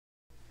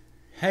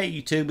Hey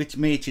YouTube, it's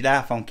me, it's your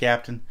iPhone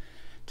Captain.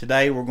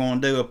 Today we're going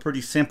to do a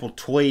pretty simple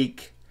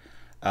tweak.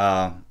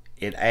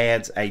 It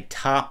adds a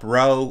top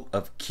row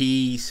of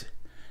keys,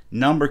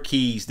 number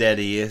keys that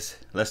is.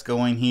 Let's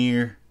go in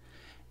here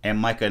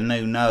and make a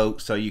new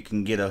note so you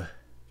can get an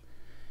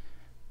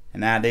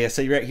idea.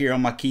 See right here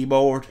on my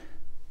keyboard,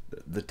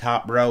 the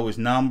top row is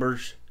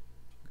numbers.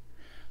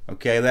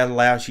 Okay, that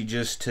allows you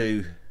just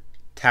to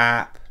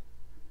type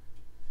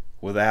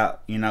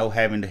without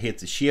having to hit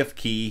the shift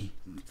key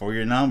for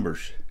your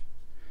numbers.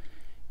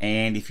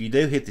 And if you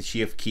do hit the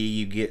shift key,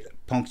 you get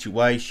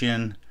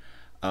punctuation,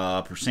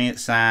 percent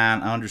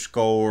sign,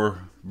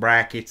 underscore,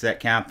 brackets, that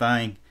kind of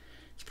thing.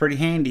 It's pretty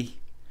handy.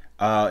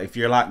 If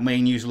you're like me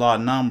and use a lot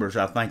of numbers,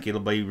 I think it'll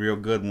be real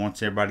good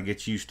once everybody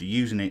gets used to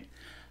using it.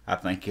 I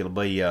think it'll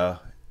be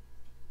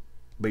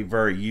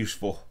very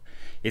useful.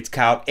 It's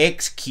called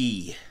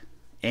exKey,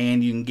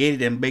 and you can get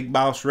it in Big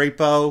Boss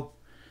Repo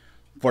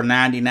for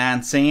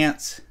 99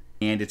 cents,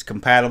 and it's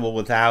compatible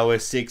with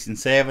iOS 6 and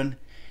 7.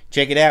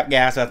 Check it out,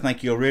 guys. I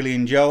think you'll really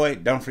enjoy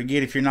it. Don't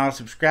forget, if you're not a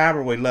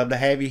subscriber, we'd love to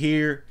have you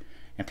here.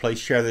 And please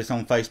share this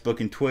on Facebook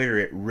and Twitter.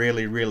 It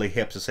really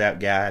helps us out,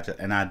 guys,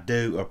 and I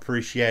do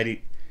appreciate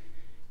it.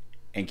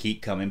 And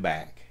keep coming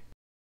back.